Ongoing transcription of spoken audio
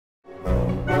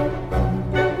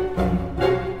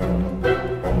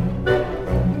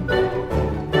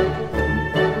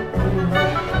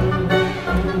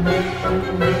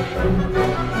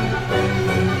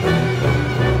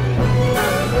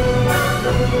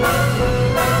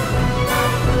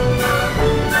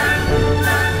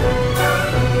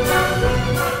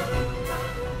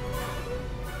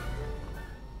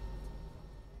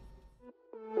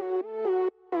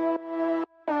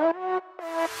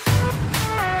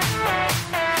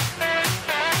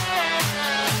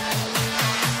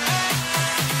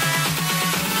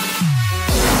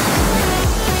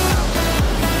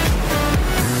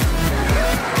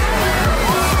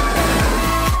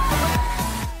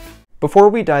Before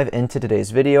we dive into today's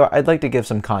video, I'd like to give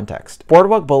some context.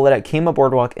 Boardwalk Bullet at Kemah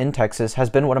Boardwalk in Texas has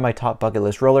been one of my top bucket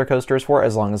list roller coasters for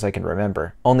as long as I can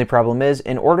remember. Only problem is,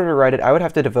 in order to ride it, I would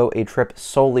have to devote a trip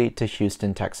solely to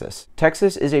Houston, Texas.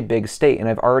 Texas is a big state, and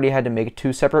I've already had to make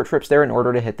 2 separate trips there in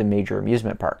order to hit the major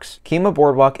amusement parks. Kemah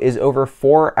Boardwalk is over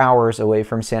 4 hours away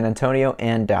from San Antonio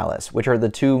and Dallas, which are the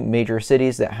 2 major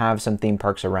cities that have some theme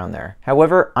parks around there.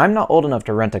 However, I'm not old enough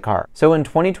to rent a car. So in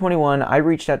 2021, I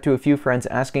reached out to a few friends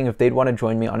asking if they'd want to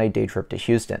join me on a day trip to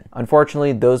Houston.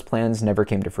 Unfortunately, those plans never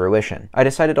came to fruition. I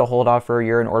decided to hold off for a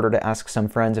year in order to ask some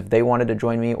friends if they wanted to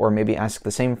join me, or maybe ask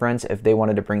the same friends if they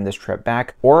wanted to bring this trip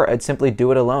back, or I'd simply do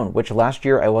it alone, which last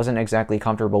year I wasn't exactly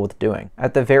comfortable with doing.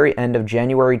 At the very end of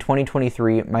January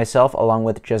 2023, myself along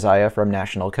with Josiah from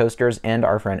National Coasters and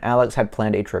our friend Alex had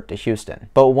planned a trip to Houston.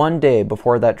 But one day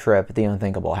before that trip, the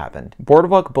unthinkable happened.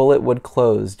 Boardwalk Bullet would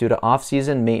close due to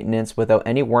off-season maintenance without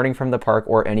any warning from the park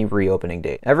or any reopening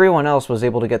date. Everyone else was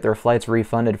able to get their flights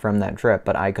refunded from that trip,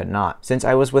 but I could not. Since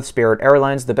I was with Spirit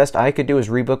Airlines, the best I could do is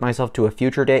rebook myself to a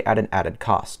future date at an added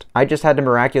cost. I just had to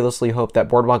miraculously hope that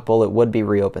Boardwalk Bullet would be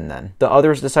reopened then. The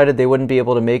others decided they wouldn't be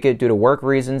able to make it due to work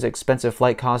reasons, expensive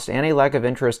flight costs, and a lack of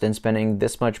interest in spending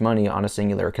this much money on a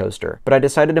singular coaster. But I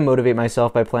decided to motivate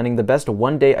myself by planning the best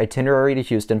one-day itinerary to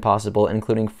Houston possible,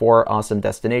 including 4 awesome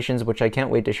destinations, which I can't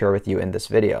wait to share with you in this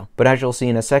video. But as you'll see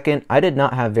in a second, I did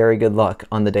not have very good luck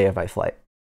on the day of my flight.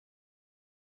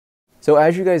 So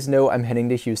as you guys know, I'm heading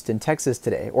to Houston, Texas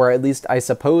today, or at least I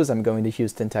suppose I'm going to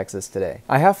Houston, Texas today.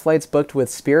 I have flights booked with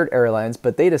Spirit Airlines,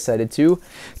 but they decided to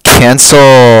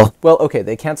cancel. Well, okay,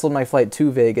 they canceled my flight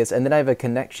to Vegas, and then I have a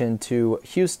connection to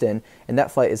Houston, and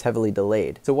that flight is heavily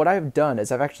delayed. So what I've done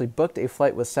is I've actually booked a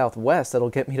flight with Southwest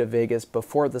that'll get me to Vegas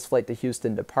before this flight to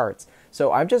Houston departs.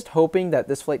 So I'm just hoping that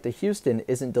this flight to Houston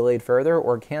isn't delayed further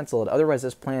or canceled, otherwise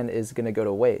this plan is gonna go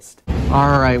to waste.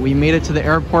 All right, we made it to the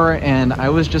airport, and I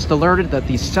was just alerted that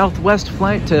the Southwest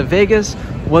flight to Vegas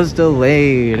was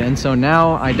delayed. And so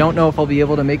now I don't know if I'll be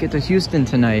able to make it to Houston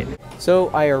tonight. So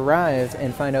I arrive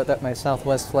and find out that my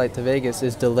Southwest flight to Vegas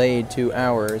is delayed 2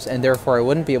 hours, and therefore I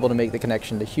wouldn't be able to make the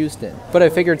connection to Houston. But I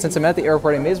figured since I'm at the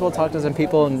airport, I may as well talk to some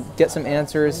people and get some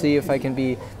answers, see if I can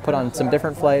be put on some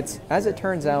different flights. As it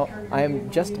turns out, I am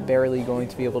just barely going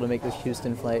to be able to make this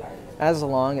Houston flight, as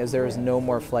long as there is no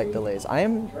more flight delays. I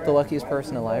am the luckiest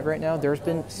person alive right now. There's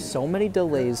been so many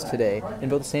delays today in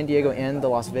both San Diego and the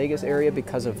Las Vegas area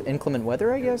because of inclement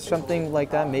weather, I guess, something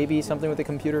like that, maybe something with the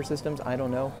computer systems, I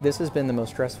don't know. This has been the most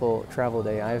stressful travel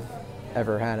day I've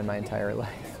ever had in my entire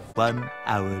life. 1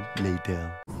 hour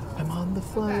later. I'm on the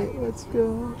flight, let's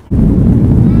go.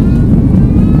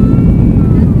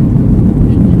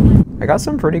 I got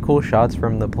some pretty cool shots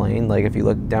from the plane. Like if you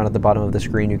look down at the bottom of the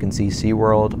screen, you can see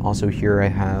SeaWorld. Also here I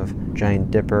have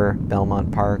Giant Dipper,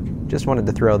 Belmont Park. Just wanted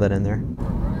to throw that in there.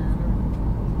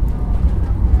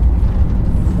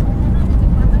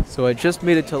 So I just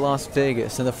made it to Las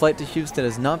Vegas, and the flight to Houston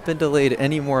has not been delayed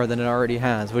any more than it already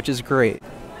has, which is great.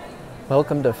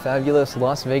 Welcome to fabulous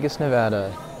Las Vegas,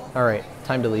 Nevada. All right,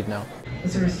 time to leave now.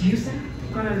 Service to Houston,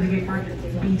 going out of the gate park at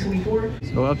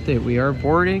B24. So update, we are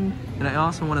boarding, and I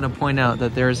also wanted to point out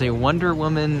that there is a Wonder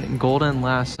Woman Golden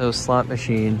Lasso slot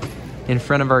machine in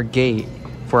front of our gate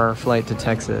for our flight to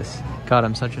Texas. God,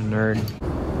 I'm such a nerd.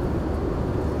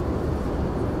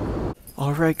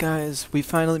 Alright guys, we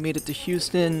finally made it to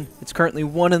Houston. It's currently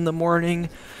 1 in the morning.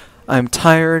 I'm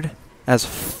tired as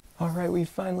f. Alright, we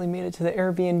finally made it to the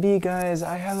Airbnb, guys.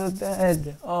 I have a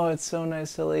bed. Oh, it's so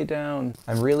nice to lay down.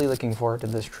 I'm really looking forward to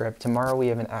this trip. Tomorrow we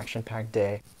have an action-packed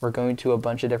day. We're going to a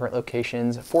bunch of different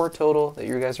locations, 4 total that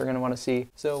you guys are going to want to see.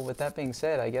 So with that being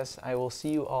said, I guess I will see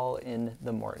you all in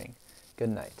the morning. Good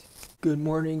night. Good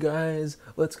morning, guys.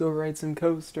 Let's go ride some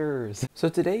coasters. So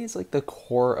today is like the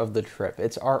core of the trip.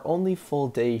 It's our only full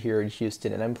day here in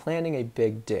Houston, and I'm planning a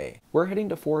big day. We're heading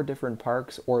to 4 different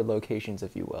parks, or locations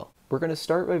if you will. We're going to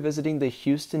start by visiting the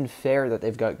Houston Fair that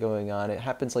they've got going on. It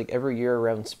happens like every year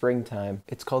around springtime.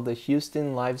 It's called the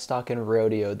Houston Livestock and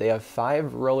Rodeo. They have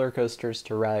 5 roller coasters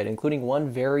to ride, including one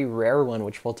very rare one,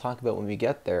 which we'll talk about when we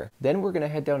get there. Then we're going to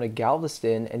head down to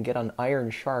Galveston and get on Iron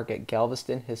Shark at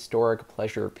Galveston Historic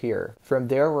Pleasure Pier. From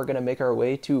there, we're going to make our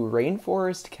way to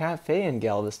Rainforest Cafe in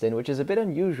Galveston, which is a bit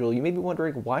unusual. You may be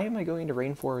wondering, why am I going to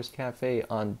Rainforest Cafe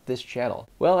on this channel?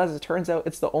 Well, as it turns out,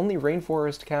 it's the only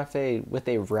Rainforest Cafe with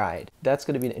a ride. That's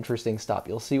going to be an interesting stop.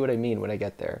 You'll see what I mean when I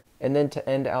get there. And then to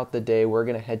end out the day, we're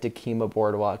going to head to Kemah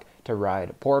Boardwalk to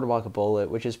ride Boardwalk Bullet,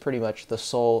 which is pretty much the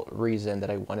sole reason that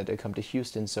I wanted to come to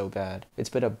Houston so bad. It's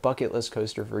been a bucket list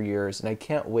coaster for years, and I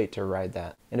can't wait to ride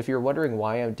that. And if you're wondering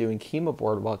why I'm doing Kima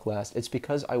Boardwalk last, it's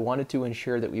because I wanted to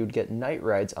ensure that we would get night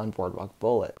rides on Boardwalk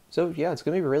Bullet. So yeah, it's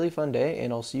gonna be a really fun day,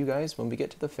 and I'll see you guys when we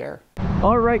get to the fair.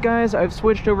 Alright guys, I've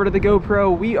switched over to the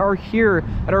GoPro. We are here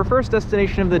at our first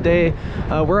destination of the day.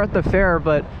 We're at the fair,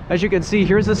 but as you can see,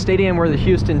 here's the stadium where the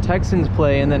Houston Texans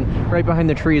play, and then right behind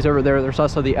the trees over there, there's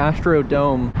also the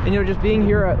Astrodome. And you know, just being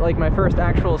here at like my first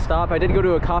actual stop, I did go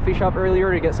to a coffee shop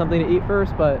earlier to get something to eat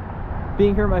first, but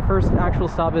being here at my first actual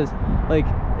stop is like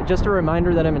just a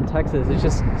reminder that I'm in Texas. It's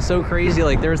just so crazy.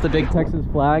 Like there's the big Texas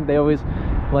flag. They always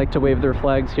like to wave their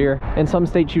flags here. In some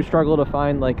states you struggle to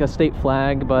find like a state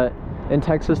flag, but in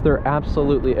Texas, they're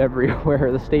absolutely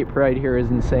everywhere. The state pride here is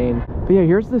insane. But yeah,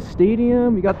 here's the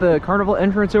stadium. We got the carnival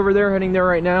entrance over there, heading there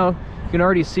right now. You can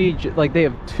already see, like, they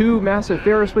have 2 massive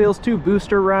Ferris wheels, 2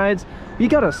 booster rides. You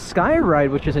got a sky ride,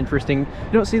 which is interesting.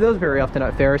 You don't see those very often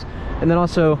at fairs. And then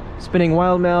also spinning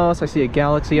Wild Mouse. I see a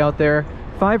Galaxy out there.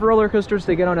 5 roller coasters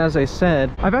to get on, as I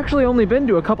said. I've actually only been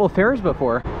to a couple fairs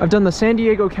before. I've done the San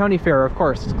Diego County Fair, of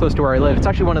course. It's close to where I live. It's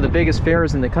actually one of the biggest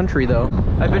fairs in the country, though.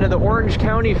 I've been to the Orange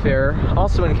County Fair,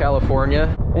 also in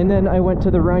California. And then I went to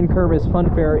the Rhein-Kirmes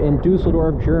Fun Fair in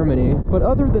Dusseldorf, Germany. But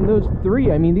other than those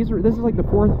 3, I mean, this is like the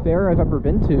 4th fair I've ever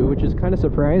been to, which is kind of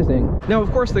surprising. Now,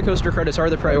 of course, the coaster credits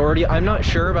are the priority. I'm not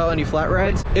sure about any flat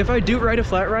rides. If I do ride a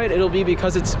flat ride, it'll be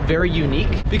because it's very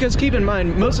unique. Because keep in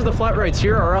mind, most of the flat rides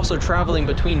here are also traveling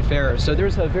between fairs. So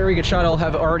there's a very good shot I'll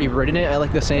have already ridden it at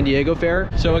like the San Diego Fair.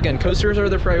 So again, coasters are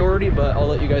the priority, but I'll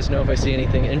let you guys know if I see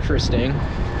anything interesting.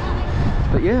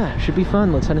 But yeah, should be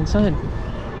fun. Let's head inside.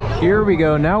 Here we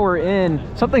go. Now we're in.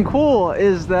 Something cool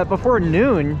is that before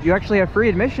noon, you actually have free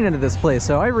admission into this place.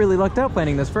 So I really lucked out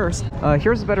planning this first.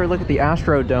 Here's a better look at the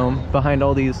Astrodome behind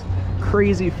all these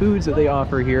crazy foods that they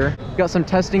offer here. Got some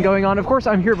testing going on. Of course,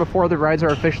 I'm here before the rides are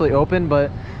officially open,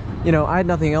 but you know, I had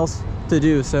nothing else to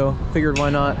do, so figured why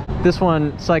not. This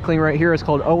one cycling right here is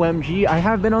called OMG. I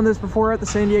have been on this before at the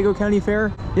San Diego County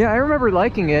Fair. Yeah, I remember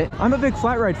liking it. I'm a big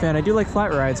flat ride fan. I do like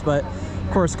flat rides, but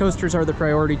of course coasters are the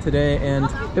priority today, and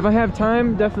if I have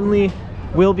time, definitely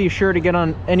will be sure to get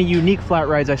on any unique flat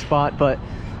rides I spot, but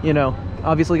you know,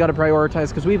 obviously got to prioritize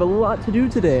because we have a lot to do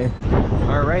today.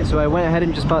 All right, so I went ahead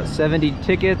and just bought 70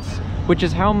 tickets, which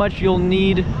is how much you'll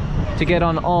need to get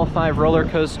on all 5 roller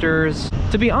coasters.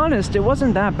 To be honest, it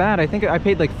wasn't that bad. I think I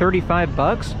paid like 35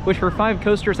 bucks, which for 5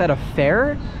 coasters at a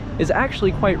fair is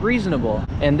actually quite reasonable.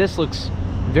 And this looks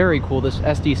very cool, this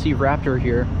SDC Raptor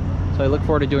here. So I look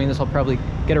forward to doing this. I'll probably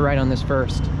get a ride on this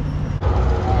first.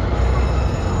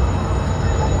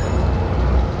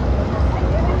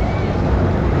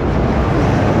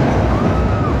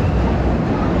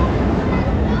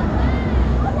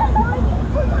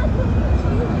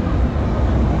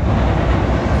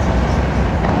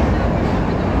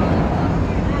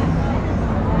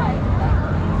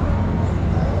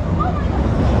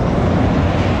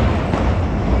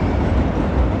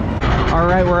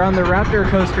 We're on the Raptor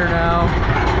coaster now.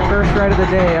 First ride of the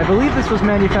day. I believe this was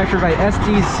manufactured by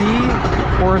SDC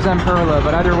or Zamperla,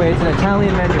 but either way, it's an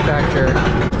Italian manufacturer.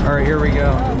 All right, here we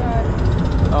go.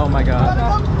 Oh my god.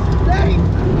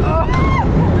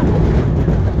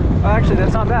 Oh, actually,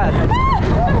 that's not bad.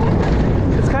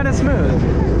 It's kind of smooth.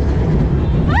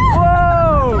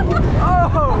 Whoa!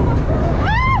 Oh!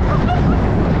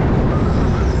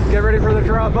 Get ready for the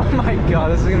drop. Oh my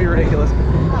god, this is gonna be ridiculous.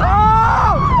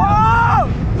 Oh! Oh!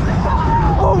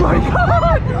 Oh my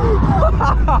god!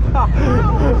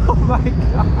 Oh my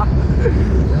god!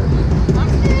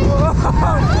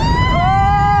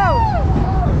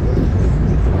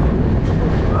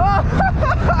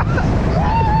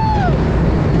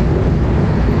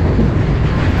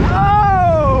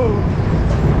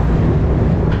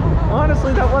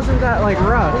 Honestly, that wasn't that like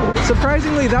rough.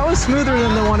 Surprisingly, that was smoother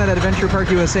than the one at Adventure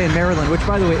Park USA in Maryland, which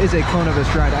by the way is a clone of this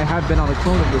ride. I have been on a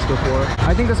clone of this before.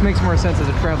 I think this makes more sense as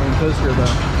a traveling coaster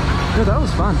though. No, that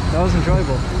was fun. That was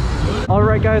enjoyable. All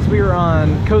right guys, we are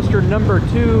on coaster number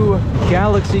 2,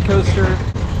 Galaxy Coaster.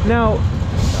 Now,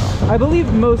 I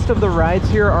believe most of the rides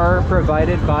here are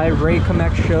provided by Ray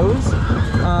Komek Shows.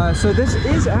 So this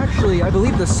is actually, I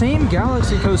believe, the same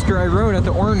Galaxy coaster I rode at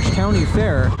the Orange County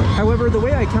Fair. However, the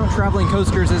way I count traveling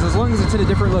coasters is as long as it's in a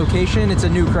different location, it's a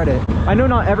new credit. I know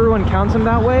not everyone counts them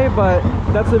that way, but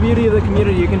that's the beauty of the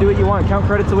community. You can do what you want, count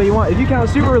credits the way you want. If you count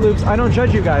Super Loops, I don't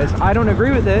judge you guys. I don't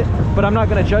agree with it, but I'm not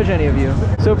going to judge any of you.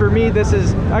 So for me, this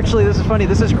is funny.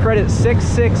 This is credit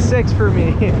 666 for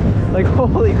me. Like,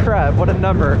 holy crap, what a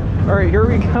number. All right, here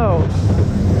we go.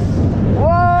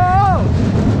 Whoa!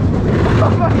 Oh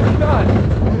my god!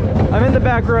 I'm in the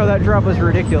back row. That drop was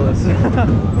ridiculous.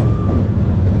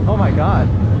 Oh my god.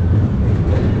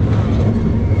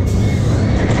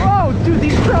 Oh, dude,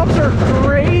 these drops are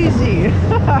crazy.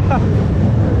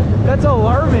 That's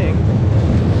alarming.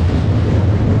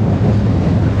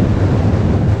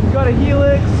 Got a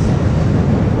helix.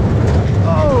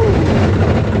 Oh.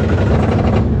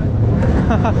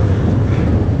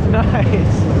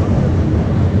 Nice.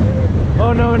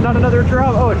 Oh no, not another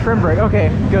drop. Oh, a trim brake. Okay,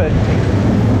 good.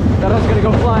 Thought I was gonna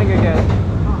go flying again.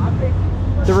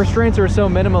 The restraints are so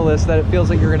minimalist that it feels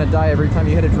like you're gonna die every time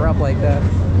you hit a drop like that.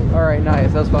 All right,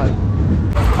 nice, that's fun.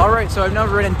 All right, so I've now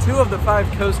ridden 2 of the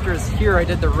 5 coasters here. I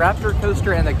did the Raptor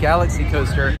coaster and the Galaxy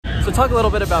coaster. So talk a little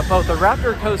bit about both. The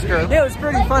Raptor coaster, yeah, it was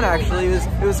pretty fun actually.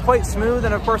 It was quite smooth,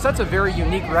 and of course that's a very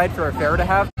unique ride for a fair to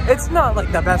have. It's not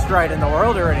like the best ride in the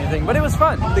world or anything, but it was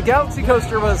fun. The Galaxy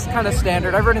coaster was kind of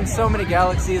standard. I've ridden so many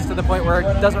Galaxies to the point where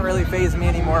it doesn't really faze me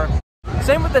anymore.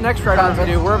 Same with the next ride we're about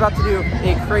to do. We're about to do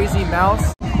a Crazy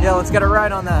Mouse. Yeah, let's get a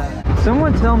ride on that.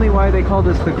 Someone tell me why they call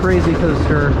this the Crazy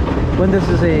Coaster when this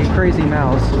is a Crazy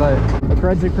Mouse, but a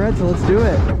cred's a cred, so let's do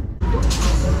it.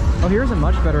 Oh, here's a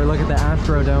much better look at the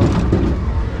Astrodome.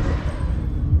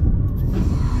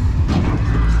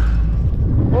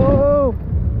 Oh!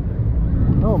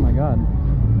 Oh my god.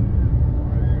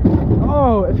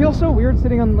 Oh, it feels so weird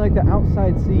sitting on like the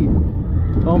outside seat.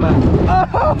 Oh man.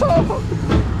 Oh!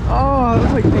 Oh,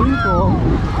 that's like painful.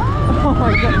 Oh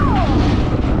my god.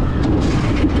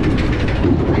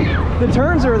 The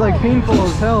turns are like painful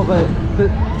as hell, but the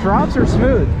drops are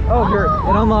smooth. Oh, here,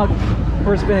 it unlocked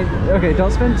for spinning. Okay,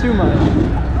 don't spin too much.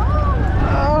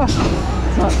 Oh,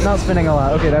 it's not spinning a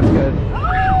lot. Okay, that's good.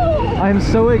 I'm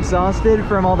so exhausted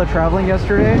from all the traveling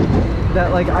yesterday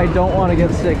that like I don't want to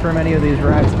get sick from any of these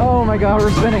rides. Oh my god,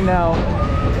 we're spinning now.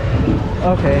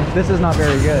 Okay, this is not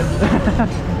very good.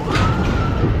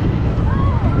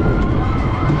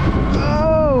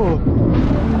 Oh!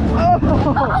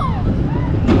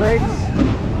 Brakes.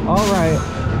 All right.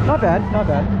 Not bad, not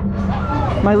bad.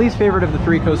 My least favorite of the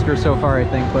 3 coasters so far, I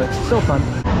think, but still fun.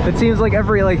 It seems like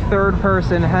every like 3rd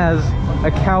person has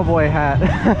a cowboy hat.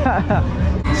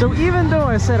 So even though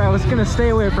I said I was gonna stay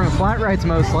away from flat rides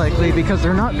most likely because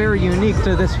they're not very unique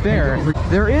to this fair,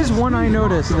 there is one I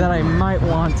noticed that I might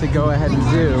want to go ahead and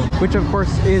do, which of course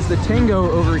is the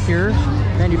Tango over here,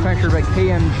 manufactured by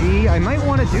KMG. I might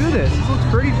want to do this. This looks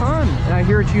pretty fun, and I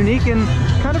hear it's unique and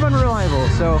kind of unreliable,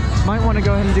 so might want to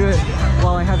go ahead and do it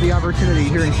while I have the opportunity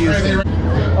here in Houston.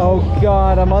 Oh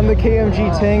god, I'm on the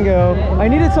KMG Tango. I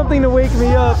needed something to wake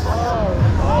me up.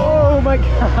 Oh my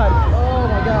god.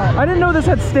 I didn't know this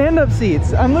had stand-up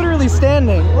seats. I'm literally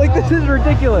standing. Like, this is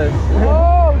ridiculous.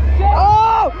 Oh, shit!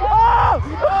 Oh! Oh!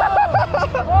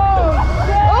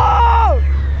 Oh!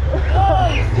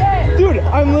 Oh! Shit! Dude,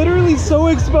 I'm literally so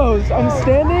exposed. I'm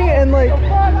standing and, like,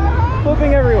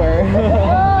 flipping everywhere.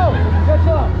 Oh! Catch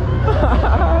up!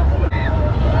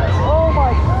 Oh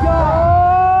my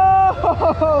god!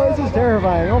 Oh! This is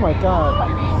terrifying. Oh my god.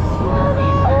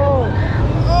 Oh!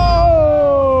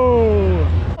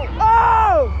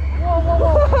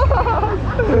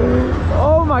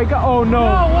 Oh my god. Oh no.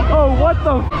 Oh, what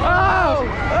the? Oh!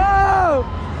 Oh!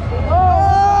 Oh!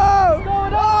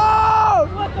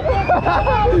 What the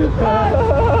fuck?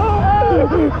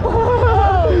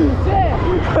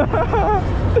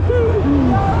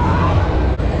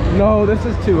 No, this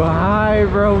is too high,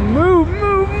 bro. Move,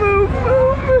 move, move,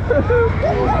 move, move.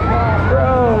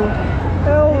 Bro,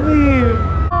 help me.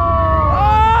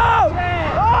 Oh!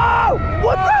 Oh!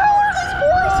 What the hell are these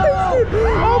forces?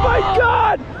 Oh my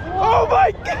god! Oh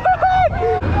my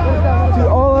god! Dude,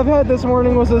 all I've had this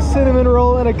morning was a cinnamon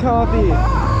roll and a coffee.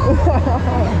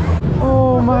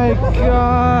 Oh my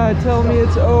god, tell me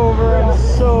it's over. I'm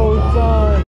so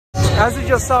done. As you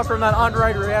just saw from that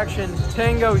on-ride reaction,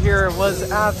 Tango here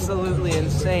was absolutely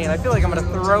insane. I feel like I'm gonna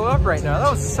throw up right now. That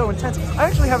was so intense. I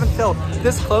actually haven't felt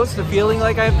this close to feeling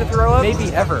like I have to throw up,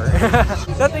 maybe ever.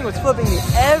 That thing was flipping me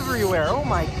everywhere. Oh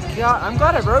my god. I'm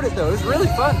glad I rode it though. It was really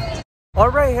fun.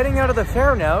 Alright, heading out of the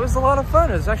fair now. It was a lot of fun.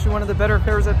 It was actually one of the better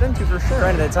fairs I've been to for sure.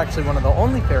 Granted, it's actually one of the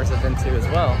only fairs I've been to as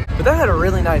well. But that had a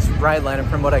really nice ride lineup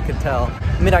from what I could tell.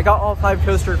 I mean, I got all 5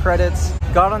 coaster credits,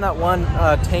 got on that one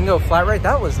Tango flat ride.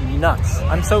 That was nuts.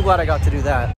 I'm so glad I got to do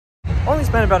that. Only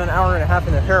spent about an hour and a half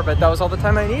in the fair, but that was all the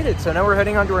time I needed. So now we're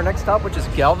heading on to our next stop, which is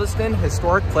Galveston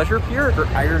Historic Pleasure Pier for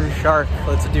Iron Shark.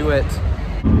 Let's do it.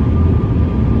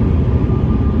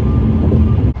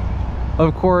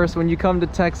 Of course, when you come to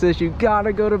Texas, you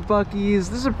gotta go to Buc-ee's.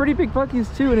 This is a pretty big Buc-ee's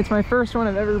too, and it's my first one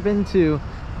I've ever been to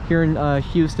here in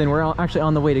Houston. We're actually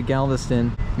on the way to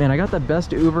Galveston. Man, I got the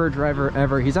best Uber driver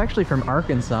ever. He's actually from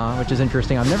Arkansas, which is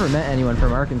interesting. I've never met anyone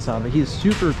from Arkansas, but he's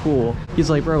super cool. He's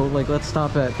like, bro, like, let's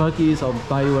stop at Buc-ee's. I'll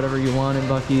buy you whatever you want in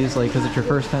Buc-ee's, like, because it's your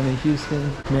first time in Houston.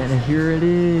 Man, and here it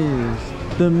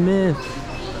is. The myth,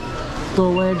 the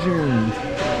legend,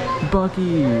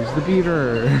 Buc-ee's, the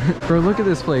beaver. Bro, look at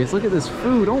this place. Look at this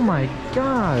food. Oh my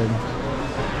God.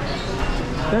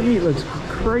 That meat looks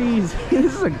crazy.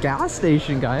 This is a gas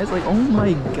station, guys. Like, oh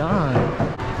my God.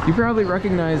 You probably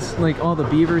recognize like all the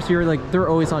beavers here. Like, they're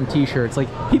always on t-shirts. Like,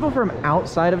 people from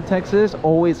outside of Texas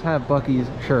always have Buc-ee's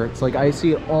shirts. Like, I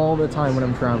see it all the time when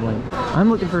I'm traveling. I'm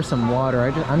looking for some water.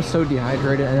 I'm so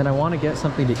dehydrated, and then I want to get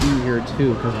something to eat here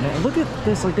too. Because man, look at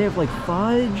this. Like, they have like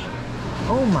fudge.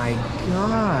 Oh my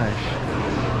gosh.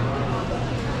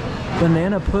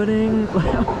 Banana pudding. Dude,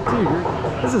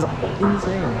 this is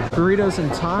insane. Burritos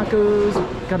and tacos.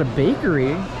 Got a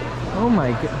bakery. Oh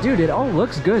my God. Dude, it all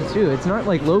looks good too. It's not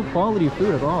like low quality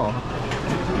food at all.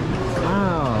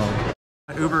 Wow.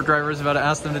 My Uber driver is about to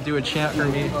ask them to do a chant for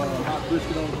me.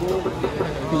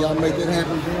 Can y'all make that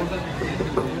happen?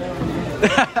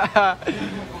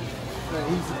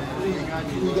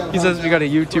 He says we got a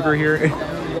YouTuber here.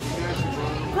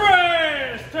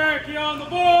 Fresh turkey on the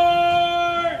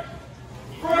board!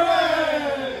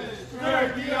 Fresh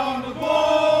turkey on the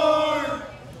board!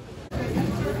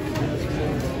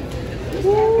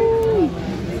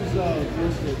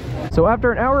 So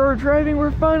after an hour of driving,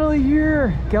 we're finally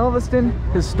here. Galveston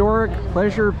Historic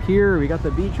Pleasure Pier. We got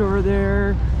the beach over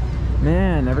there.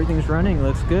 Man, everything's running,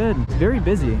 looks good. It's very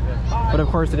busy, but of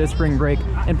course it is spring break.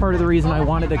 And part of the reason I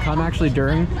wanted to come actually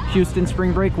during Houston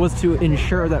spring break was to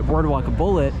ensure that Boardwalk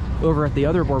Bullet over at the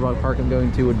other boardwalk park I'm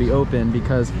going to would be open,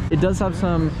 because it does have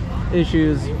some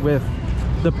issues with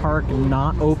the park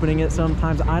not opening it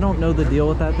sometimes. I don't know the deal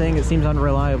with that thing. It seems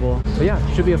unreliable. But yeah,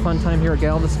 should be a fun time here at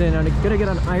Galveston. I'm gonna get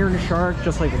an Iron Shark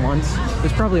just like once.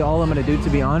 That's probably all I'm gonna do, to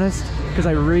be honest, because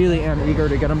I really am eager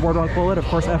to get on Boardwalk Bullet. Of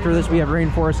course, after this, we have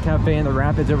Rainforest Cafe and the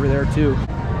Rapids over there too.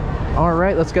 All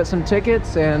right, let's get some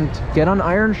tickets and get on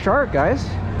Iron Shark, guys.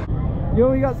 Yo,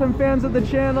 we got some fans of the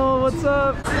channel. What's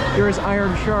up? Here's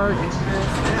Iron Shark.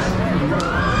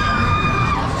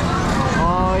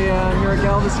 Oh yeah, I'm here at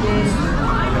Galveston.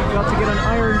 Got to get an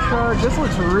Iron Shark. This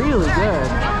looks really good.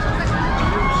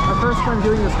 My first time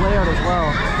doing this layout as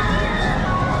well.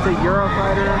 It's a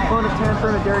Eurofighter. Flown a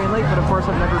Tantrum at Darien Lake, but of course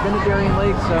I've never been to Darien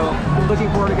Lake, so I'm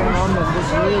looking forward to getting on this. This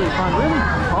is really fun. Really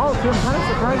tall too. I'm kind of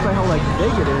surprised by how like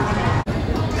big it is.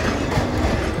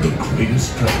 The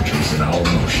greatest predators in our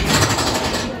ocean.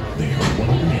 They are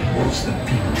one of the animals that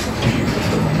people fear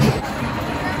the most.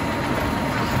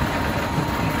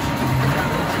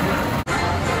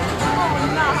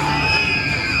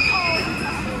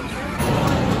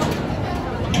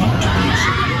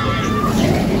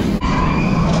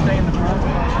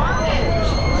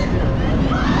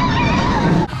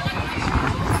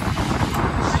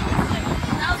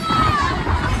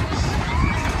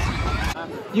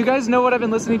 You guys know what I've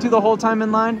been listening to the whole time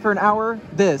in line for an hour?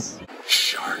 This.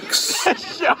 Sharks.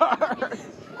 Sharks!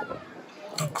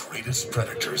 The greatest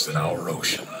predators in our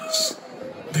oceans.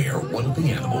 They are one of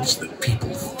the animals that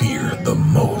people fear the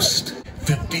most.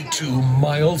 52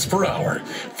 miles per hour.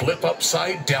 Flip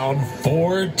upside down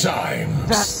 4 times.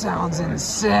 That sounds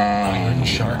insane. Iron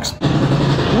sharks.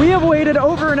 We have waited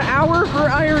over an hour for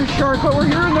Iron Shark, but we're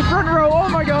here in the front row. Oh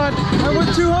my God. I'm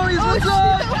with two homies. What's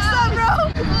up? What's up, bro?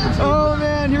 Oh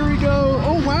man, here we go.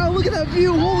 Oh wow, look at that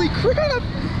view. Holy crap.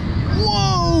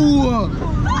 Whoa.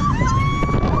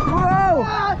 Whoa.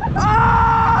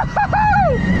 Ah!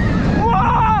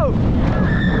 Whoa.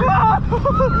 Whoa.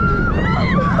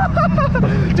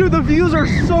 Dude, the views are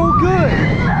so good.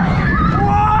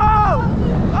 Whoa.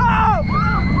 Oh.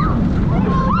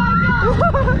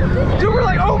 Dude, we're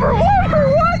like over water.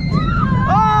 What?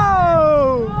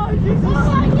 Oh.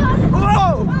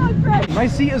 Whoa. My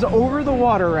seat is over the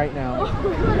water right now.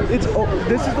 This is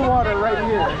the water right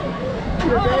here.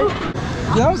 You okay?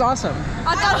 That was awesome.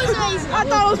 I thought it was amazing. I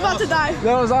thought I was about to die.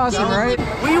 That was awesome, right?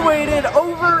 We waited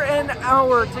over an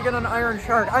hour to get an Iron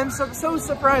Shark. I'm so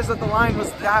surprised that the line was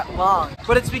that long.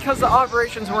 But it's because the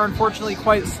operations were unfortunately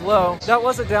quite slow. That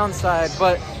was a downside,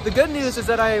 but the good news is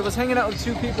that I was hanging out with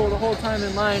two people the whole time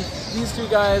in line. These two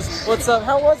guys. What's up?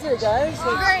 How was it, guys?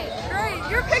 Great.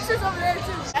 Your picture's over there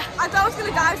too. I thought I was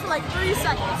gonna die for like 3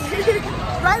 seconds.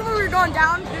 Right when we were going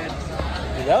down, dude.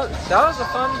 That was a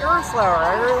fun Gerslauer.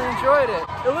 I really enjoyed it.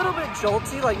 A little bit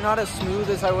jolty, like not as smooth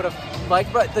as I would have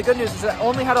liked, but the good news is it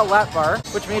only had a lap bar,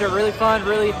 which made it really fun,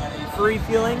 really free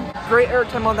feeling. Great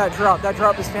airtime on that drop. That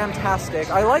drop is fantastic.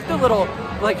 I like the little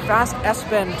like fast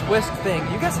S-bend twist thing.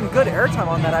 You get some good airtime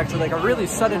on that actually, like a really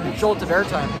sudden jolt of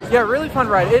airtime. Yeah, really fun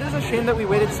ride. It is a shame that we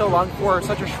waited so long for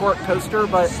such a short coaster,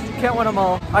 but can't win them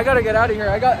all. I gotta get out of here.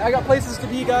 I got places to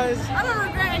be, guys. I don't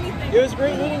regret anything. It was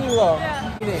great meeting you all.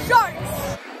 Yeah.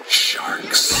 Sharks!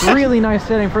 Sharks. Really nice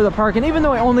setting for the park, and even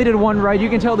though I only did one ride, you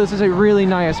can tell this is a really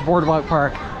nice boardwalk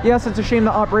park. Yes, it's a shame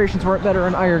the operations weren't better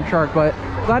in Iron Shark, but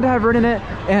glad to have ridden it,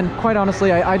 and quite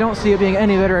honestly, I don't see it being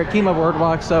any better at Kima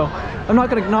Boardwalk, so I'm not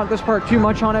going to knock this park too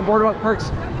much on it. Boardwalk parks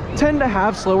tend to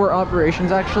have slower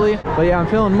operations actually, but yeah, I'm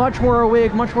feeling much more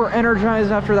awake, much more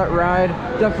energized after that ride.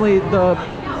 Definitely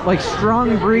the like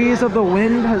strong breeze of the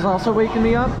wind has also waken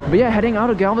me up. But yeah, heading out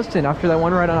of Galveston after that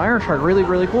one ride on Iron Shark,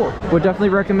 really cool. Would definitely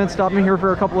recommend stopping here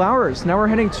for a couple hours. Now we're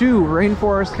heading to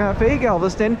Rainforest Cafe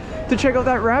Galveston to check out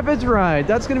that Rapids ride.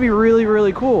 That's gonna be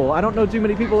really cool. I don't know too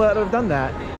many people that have done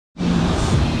that.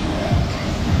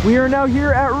 We are now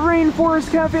here at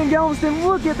Rainforest Cafe in Galveston.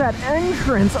 Look at that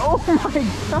entrance. Oh my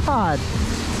God.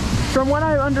 From what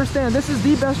I understand, this is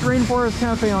the best Rainforest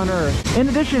Cafe on earth. In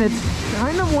addition, it's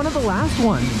kind of one of the last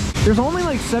ones. There's only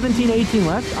like 17, 18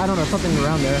 left. I don't know, something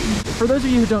around there. For those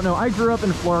of you who don't know, I grew up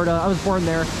in Florida. I was born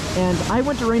there, and I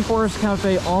went to Rainforest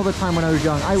Cafe all the time when I was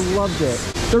young. I loved it.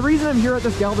 The reason I'm here at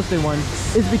this Galveston one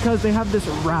is because they have this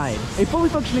ride, a fully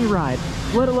functioning ride,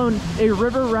 let alone a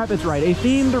river rapids ride, a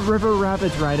themed river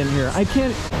rapids ride in here. I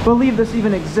can't believe this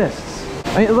even exists.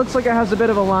 It looks like it has a bit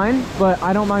of a line, but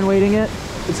I don't mind waiting it.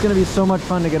 It's going to be so much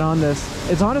fun to get on this.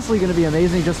 It's honestly going to be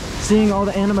amazing just seeing all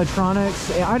the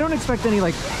animatronics. I don't expect any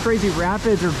like crazy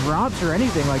rapids or drops or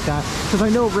anything like that, because I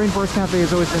know Rainforest Cafe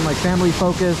has always been like family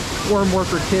focused or more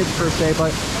for kids per se,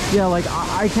 but yeah, like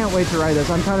I can't wait to ride this.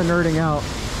 I'm kind of nerding out.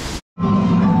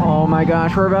 Oh my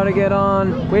gosh, we're about to get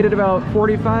on. Waited about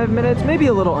 45 minutes, maybe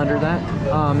a little under that.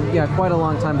 Yeah, quite a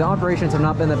long time. The operations have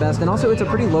not been the best, and also it's a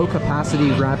pretty low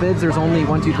capacity rapids. There's only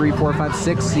 1, 2, 3, 4, 5,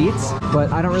 6 seats,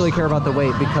 but I don't really care about the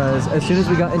wait because as soon as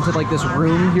we got into like this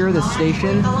room here, this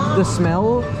station, the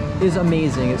smell is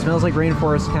amazing. It smells like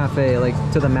Rainforest Cafe, like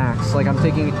to the max. Like I'm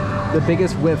taking the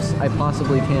biggest whiffs I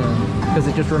possibly can because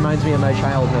it just reminds me of my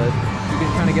childhood. You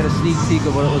can kind of get a sneak peek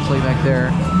of what it looks like back there.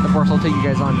 Of course, I'll take you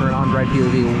guys on for an on-ride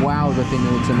POV. Wow, the thing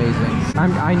looks amazing.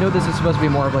 I know this is supposed to be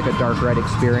more of like a dark ride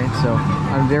experience, so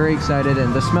I'm very excited,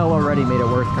 and the smell already made it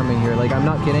worth coming here. Like, I'm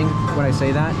not kidding when I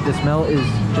say that. The smell is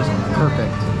just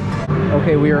perfect.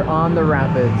 Okay, we are on the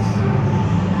rapids.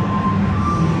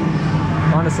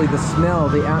 Honestly, the smell,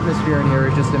 the atmosphere in here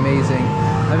is just amazing.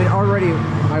 I mean, already,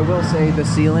 I will say the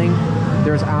ceiling,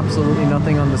 there's absolutely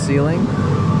nothing on the ceiling,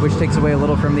 which takes away a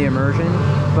little from the immersion.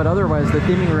 But otherwise, the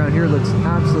theming around here looks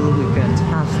absolutely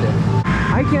fantastic.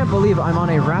 I can't believe I'm on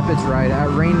a rapids ride at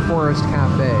Rainforest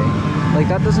Cafe. Like,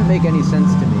 that doesn't make any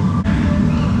sense to me.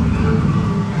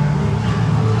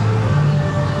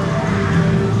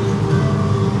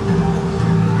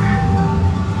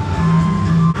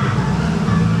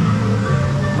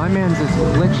 My man's is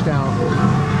glitched out.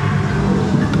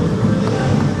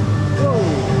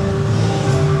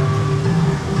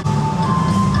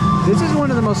 This is one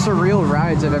of the most surreal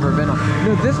rides I've ever been on.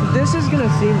 No, this is gonna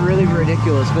seem really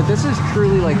ridiculous, but this is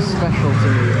truly like special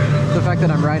to me. The fact that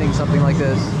I'm riding something like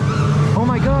this. Oh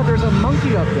my God, there's a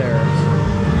monkey up there.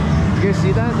 You guys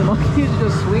see that? The monkey is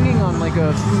just swinging on like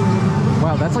a...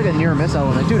 Wow, that's like a near miss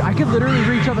element. Dude, I could literally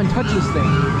reach up and touch this thing.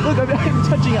 Look, I'm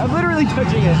touching it. I'm literally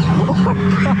touching it. Oh my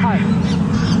God.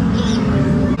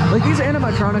 Like, these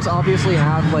animatronics obviously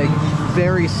have like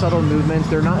very subtle movements.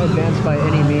 They're not advanced by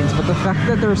any means, but the fact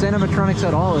that there's animatronics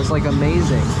at all is like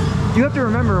amazing. You have to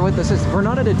remember what this is. We're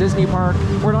not at a Disney park.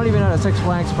 We're not even at a Six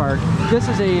Flags park. This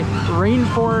is a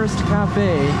Rainforest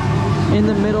Cafe in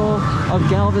the middle of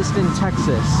Galveston,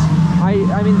 Texas.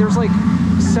 I mean, there's like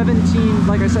 17,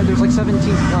 like I said, there's like 17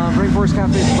 Rainforest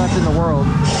Cafes left in the world.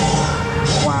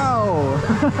 Wow!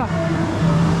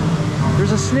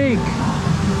 There's a snake.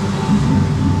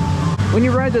 When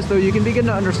you ride this though, you can begin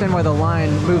to understand why the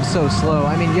line moves so slow.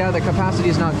 I mean, yeah, the capacity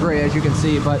is not great as you can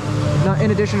see, but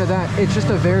in addition to that, it's just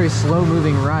a very slow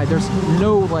moving ride. There's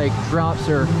no like drops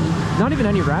or not even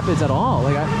any rapids at all.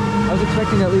 Like I was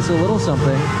expecting at least a little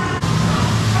something.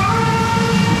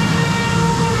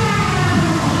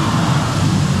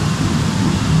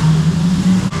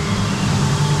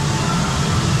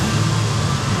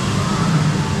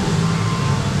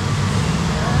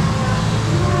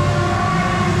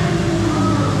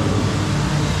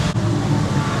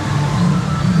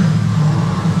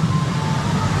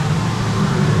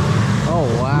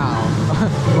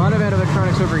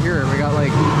 Over here we got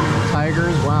like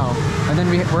tigers. Wow. And then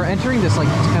we're entering this like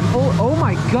temple. Oh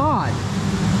my God,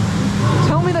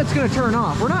 Tell me that's gonna turn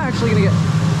off. We're not actually gonna get...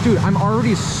 Dude, I'm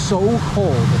already so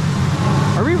cold.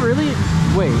 Are we really...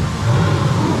 Wait.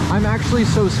 I'm actually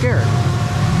so scared.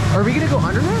 Are we gonna go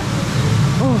under that?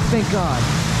 Oh, thank God.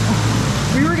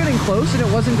 We were getting close and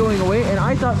it wasn't going away, and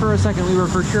I thought for a second we were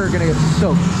for sure gonna get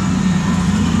soaked.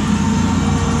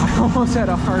 I almost had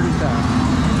a heart attack.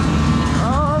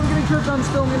 Oh, I'm getting tripped on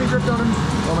still. I'm getting tripped on him.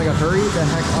 Oh my God, hurry the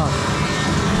heck up.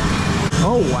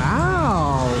 Oh,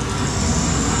 wow.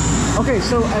 Okay,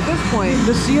 so at this point,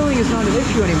 the ceiling is not an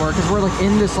issue anymore because we're like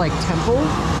in this like temple.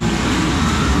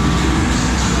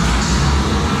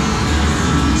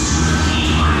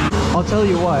 I'll tell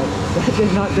you what, that did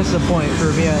not disappoint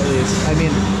for me at least. I mean,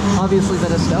 obviously the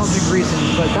nostalgic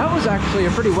reasons, but that was actually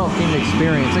a pretty well-themed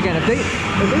experience. Again, if they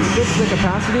fixed the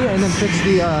capacity and then fixed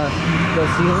the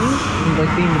ceiling, and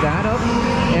like themed that up,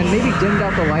 and maybe dimmed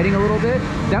out the lighting a little bit,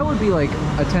 that would be like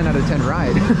a 10 out of 10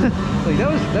 ride. Like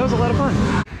that was a lot of fun.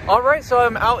 All right, so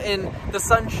I'm out in the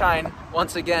sunshine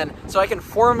once again, so I can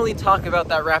formally talk about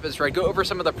that Rapids ride, go over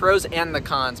some of the pros and the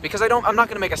cons, because I'm not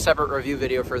gonna make a separate review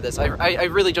video for this. I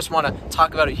really just wanna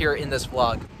talk about it here in this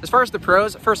vlog. As far as the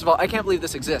pros, first of all, I can't believe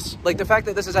this exists. Like the fact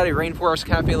that this is at a Rainforest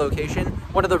Cafe location,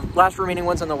 one of the last remaining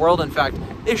ones in the world, in fact,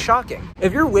 is shocking.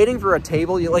 If you're waiting for a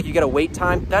table, you get a wait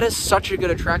time, that is such a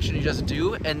good attraction to just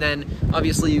do, and then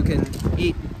obviously you can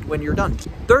eat when you're done.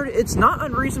 Third, it's not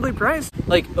unreasonably priced.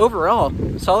 Like overall,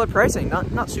 solid pricing,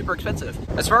 not super expensive.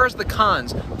 As far as the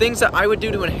cons, things that I would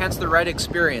do to enhance the ride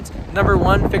experience. Number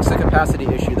one, fix the capacity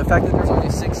issue. The fact that there's only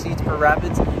 6 seats per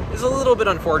Rapids is a little bit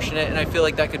unfortunate, and I feel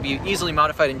like that could be easily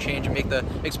modified and changed and make the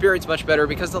experience much better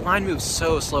because the line moves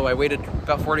so slow. I waited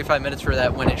about 45 minutes for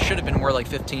that when it should have been more like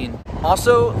 15.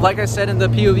 Also, like I said in the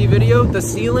POV video, the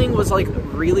ceiling was like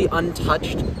really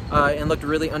untouched and looked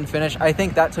really unfinished. I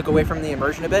think that took away from the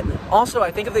immersion a bit. Also,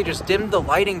 I think if they just dimmed the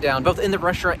lighting down, both in the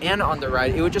restaurant and on the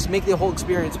ride, it would just make the whole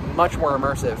experience much more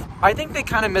immersive. I think they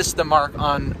kind of missed the mark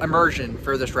on immersion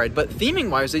for this ride, but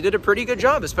theming-wise, they did a pretty good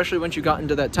job, especially once you got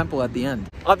into that temple at the end.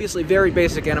 Obviously, very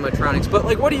basic animatronics, but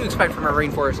like, what do you expect from a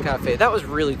Rainforest Cafe? That was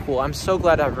really cool. I'm so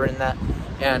glad I've ridden that.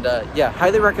 And yeah,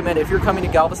 highly recommend it. If you're coming to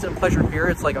Galveston Pleasure Pier,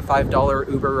 it's like a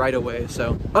 $5 Uber right away.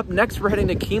 So up next, we're heading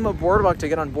to Kemah Boardwalk to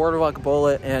get on Boardwalk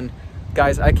Bullet. And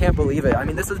guys, I can't believe it. I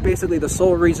mean, this is basically the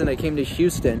sole reason I came to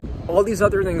Houston. All these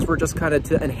other things were just kind of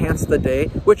to enhance the day,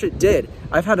 which it did.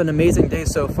 I've had an amazing day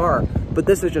so far, but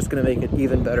this is just gonna make it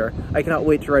even better. I cannot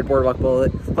wait to ride Boardwalk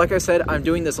Bullet. Like I said, I'm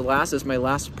doing this as my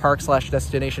last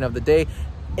park/destination of the day,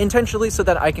 intentionally so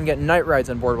that I can get night rides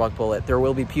on Boardwalk Bullet. There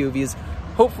will be POVs,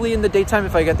 hopefully in the daytime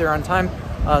if I get there on time,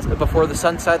 before the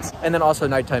sun sets, and then also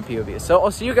nighttime POVs. So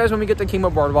I'll see you guys when we get to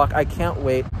Kemah Boardwalk. I can't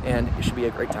wait, and it should be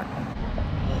a great time.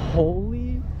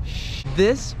 Holy sh!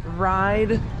 This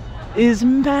ride is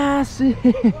massive.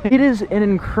 It is an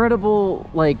incredible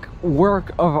like work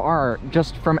of art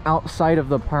just from outside of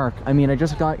the park. I mean, I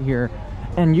just got here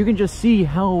and you can just see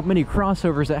how many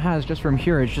crossovers it has just from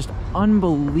here. It's just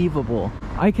unbelievable.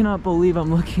 I cannot believe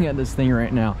I'm looking at this thing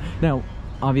right now. Now,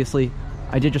 obviously,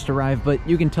 I did just arrive, but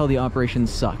you can tell the operations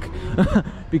suck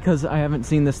because I haven't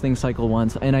seen this thing cycle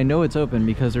once, and I know it's open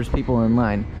because there's people in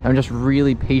line. I'm just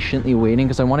really patiently waiting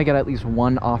because I want to get at least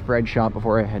one off-ride shot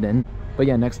before I head in. But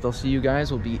yeah, next I'll see you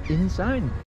guys will be inside.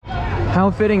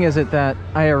 How fitting is it that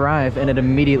I arrive and it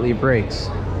immediately breaks?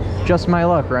 Just my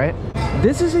luck, right?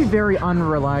 This is a very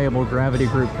unreliable gravity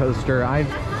group coaster. I've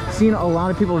seen a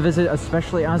lot of people visit,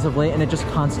 especially as of late, and it just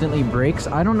constantly breaks.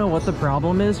 I don't know what the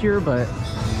problem is here, but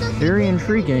very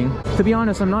intriguing. To be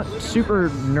honest, I'm not super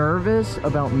nervous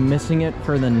about missing it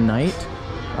for the night,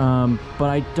 but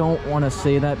I don't want to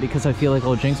say that because I feel like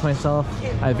I'll jinx myself.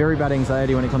 I have very bad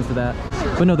anxiety when it comes to that.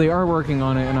 But no, they are working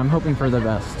on it, and I'm hoping for the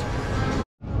best.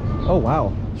 Oh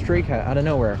wow, stray cat out of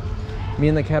nowhere. Me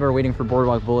and the cat are waiting for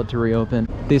Boardwalk Bullet to reopen.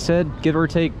 They said give or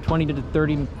take 20 to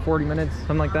 30, 40 minutes,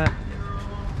 something like that.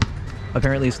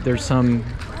 Apparently there's some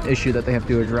issue that they have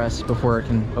to address before it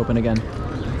can open again.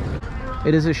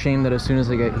 It is a shame that as soon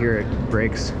as I get here, it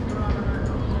breaks.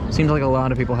 Seems like a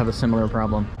lot of people have a similar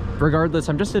problem. Regardless,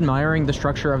 I'm just admiring the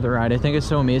structure of the ride. I think it's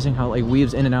so amazing how it like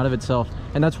weaves in and out of itself.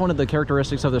 And that's one of the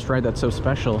characteristics of this ride that's so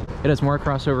special. It has more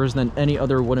crossovers than any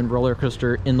other wooden roller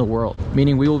coaster in the world.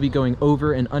 Meaning we will be going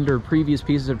over and under previous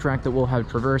pieces of track that we'll have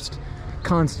traversed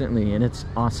constantly, and it's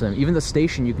awesome. Even the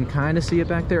station, you can kind of see it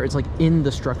back there. It's like in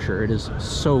the structure. It is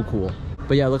so cool.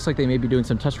 But yeah, it looks like they may be doing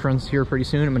some test runs here pretty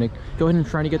soon. I'm gonna go ahead and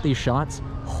try to get these shots,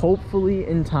 hopefully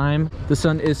in time. The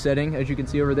sun is setting, as you can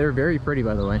see over there. Very pretty,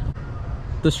 by the way.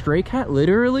 The stray cat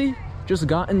literally just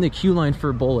got in the queue line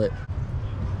for Bullet.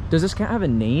 Does this cat have a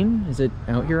name? Is it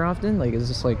out here often? Like, is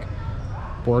this like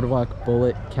Boardwalk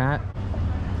Bullet cat?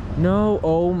 No,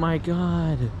 oh my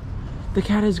God. The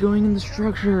cat is going in the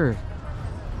structure.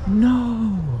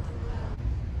 No.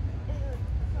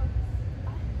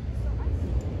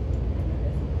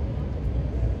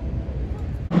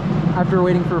 After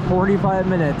waiting for 45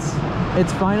 minutes,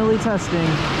 it's finally testing.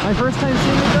 My first time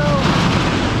seeing it go.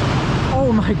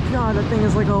 Oh my god, that thing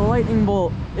is like a lightning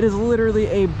bolt. It is literally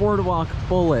a boardwalk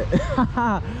bullet.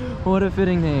 What a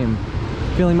fitting name.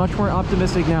 Feeling much more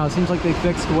optimistic now. It seems like they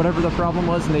fixed whatever the problem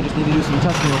was and they just need to do some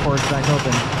testing before it's back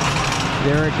open.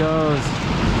 There it goes.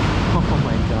 Oh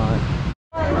my god.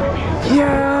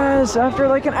 Yes! After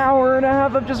like an hour and a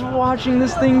half of just watching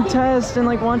this thing test and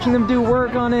like watching them do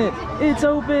work on it, it's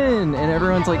open! And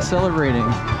everyone's like celebrating.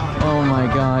 Oh my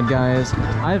god, guys.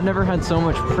 I've never had so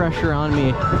much pressure on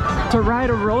me to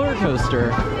ride a roller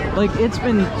coaster. Like, it's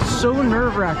been so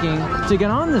nerve-wracking to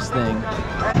get on this thing.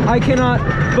 I cannot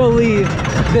believe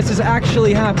this is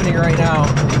actually happening right now.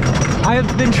 I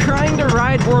have been trying to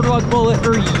ride Boardwalk Bullet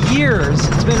for years.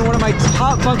 It's been one of my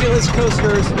top bucket list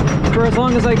coasters for as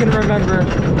long as I can remember,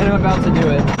 and I'm about to do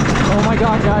it. Oh my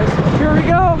god, guys. Here we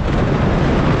go!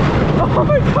 Oh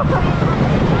my god!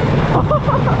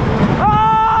 Oh!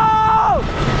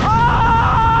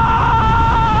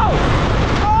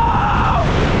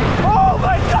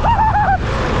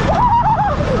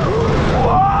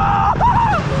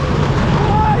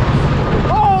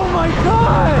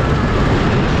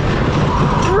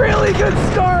 Really good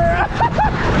start!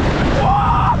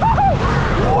 Whoa!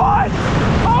 What?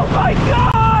 Oh my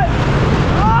god!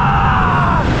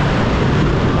 Ah!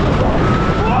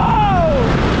 Whoa!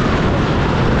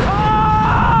 Oh!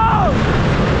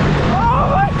 Oh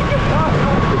my god!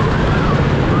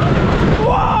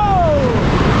 Whoa!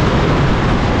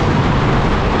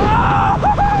 Oh!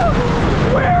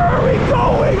 Where are we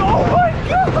going? Oh my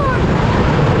god!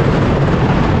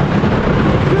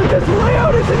 Dude, this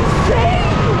layout is insane!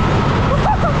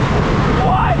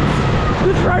 What?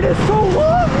 This ride is so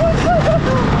long!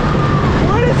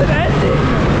 When is it ending?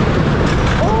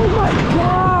 Oh my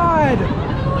god!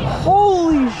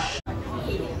 Holy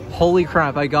Holy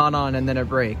crap, I got on and then it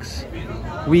breaks.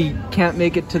 We can't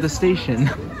make it to the station.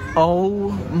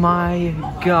 Oh my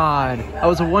god. I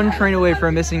was one train away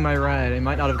from missing my ride. I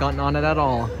might not have gotten on it at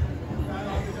all.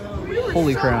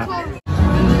 Holy crap.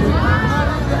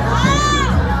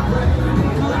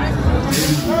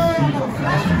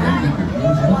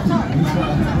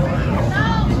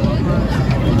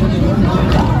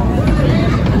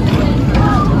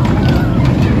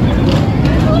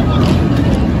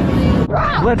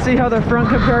 Let's see how the front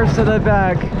compares to the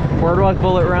back. Boardwalk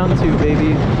Bullet round 2,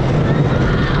 baby.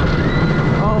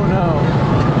 Oh no.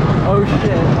 Oh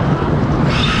shit.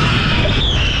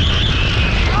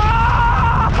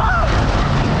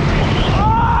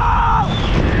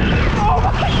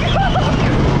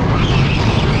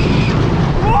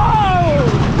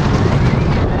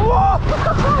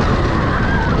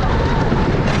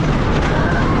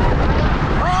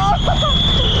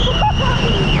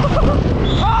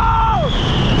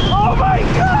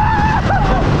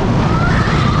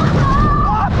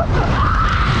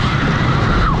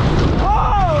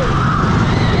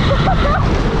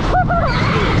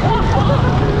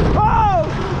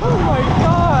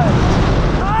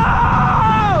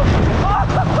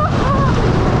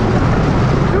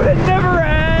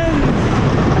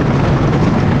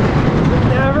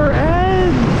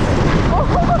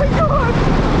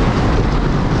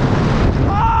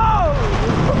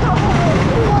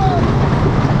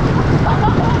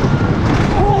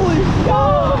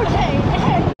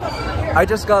 I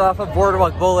just got off of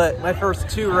Boardwalk Bullet, my first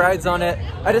 2 rides on it.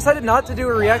 I decided not to do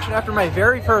a reaction after my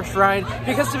very first ride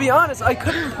because, to be honest, I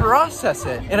couldn't process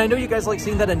it. And I know you guys like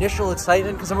seeing that initial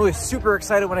excitement because I'm always super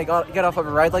excited when I get off of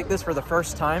a ride like this for the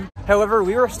first time. However,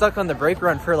 we were stuck on the brake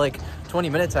run for like 20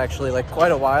 minutes actually, like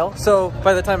quite a while. So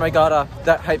by the time I got off,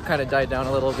 that hype kind of died down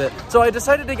a little bit. So I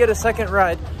decided to get a second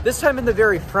ride, this time in the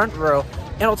very front row.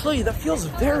 And I'll tell you, that feels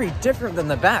very different than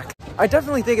the back. I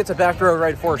definitely think it's a back row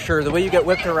ride for sure. The way you get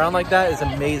whipped around like that is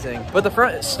amazing. But the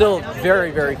front is still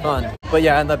very, very fun. But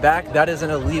yeah, in the back, that is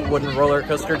an elite wooden roller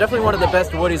coaster. Definitely one of the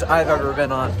best woodies I've ever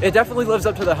been on. It definitely lives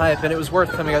up to the hype, and it was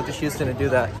worth coming out to Houston to do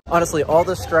that. Honestly, all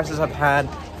the stresses I've had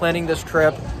planning this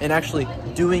trip and actually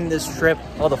doing this trip,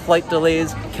 all the flight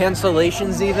delays,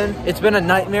 cancellations even, it's been a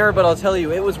nightmare, but I'll tell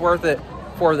you, it was worth it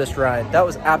for this ride. That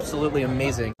was absolutely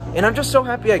amazing. And I'm just so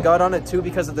happy I got on it too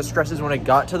because of the stresses when I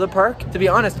got to the park. To be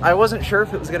honest, I wasn't sure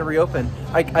if it was going to reopen.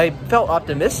 I felt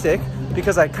optimistic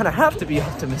because I kind of have to be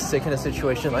optimistic in a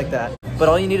situation like that. But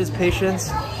all you need is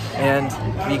patience and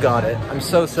we got it. I'm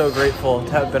so grateful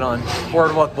to have been on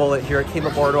Boardwalk Bullet here at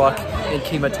Kemah Boardwalk in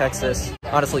Kemah, Texas.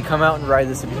 Honestly, come out and ride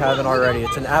this if you haven't already.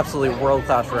 It's an absolutely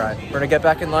world-class ride. We're gonna get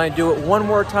back in line, do it one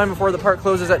more time before the park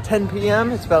closes at 10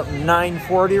 p.m. It's about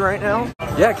 9:40 right now.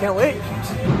 Yeah, can't wait.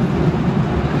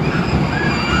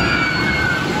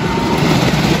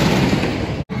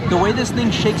 The way this thing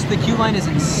shakes the queue line is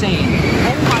insane.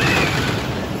 Oh my God.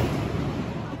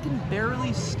 I can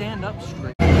barely stand up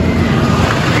straight.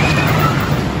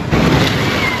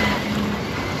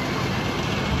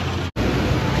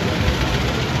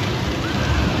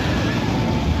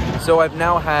 So I've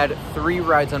now had 3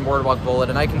 rides on Boardwalk Bullet,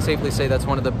 and I can safely say that's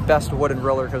one of the best wooden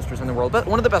roller coasters in the world, but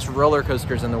one of the best roller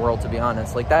coasters in the world, to be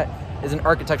honest. Like, that is an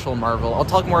architectural marvel. I'll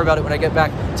talk more about it when I get back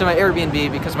to my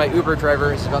Airbnb because my Uber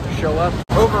driver is about to show up.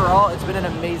 Overall, it's been an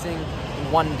amazing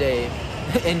one day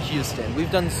in Houston.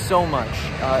 We've done so much.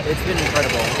 It's been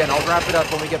incredible. Again, I'll wrap it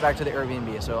up when we get back to the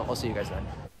Airbnb, so I'll see you guys then.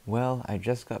 Well, I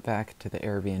just got back to the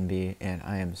Airbnb and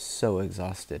I am so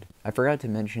exhausted. I forgot to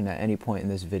mention at any point in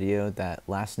this video that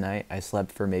last night I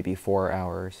slept for maybe 4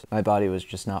 hours. My body was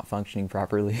just not functioning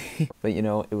properly, but you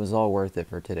know, it was all worth it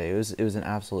for today. It was an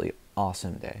absolutely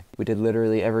awesome day. We did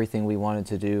literally everything we wanted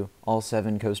to do. All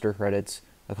 7 coaster credits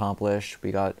accomplished.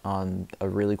 We got on a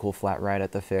really cool flat ride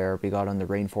at the fair. We got on the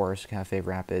Rainforest Cafe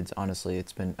Rapids. Honestly,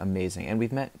 it's been amazing. And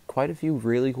we've met quite a few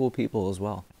really cool people as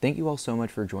well. Thank you all so much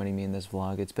for joining me in this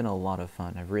vlog. It's been a lot of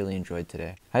fun. I've really enjoyed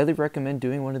today. Highly recommend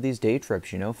doing one of these day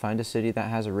trips, you know, find a city that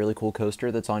has a really cool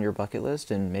coaster that's on your bucket list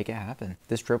and make it happen.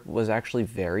 This trip was actually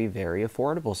very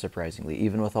affordable, surprisingly,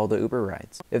 even with all the Uber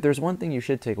rides. If there's one thing you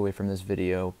should take away from this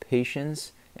video,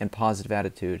 patience and positive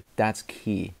attitude, that's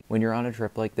key. When you're on a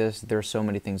trip like this, there's so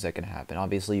many things that can happen.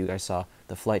 Obviously, you guys saw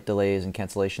the flight delays and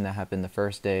cancellation that happened the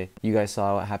first day. You guys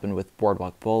saw what happened with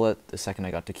Boardwalk Bullet the second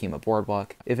I got to Kemah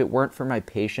Boardwalk. If it weren't for my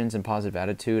patience and positive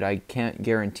attitude, I can't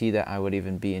guarantee that I would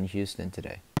even be in Houston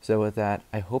today. So with that,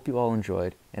 I hope you all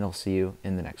enjoyed, and I'll see you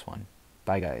in the next one.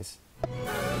 Bye, guys.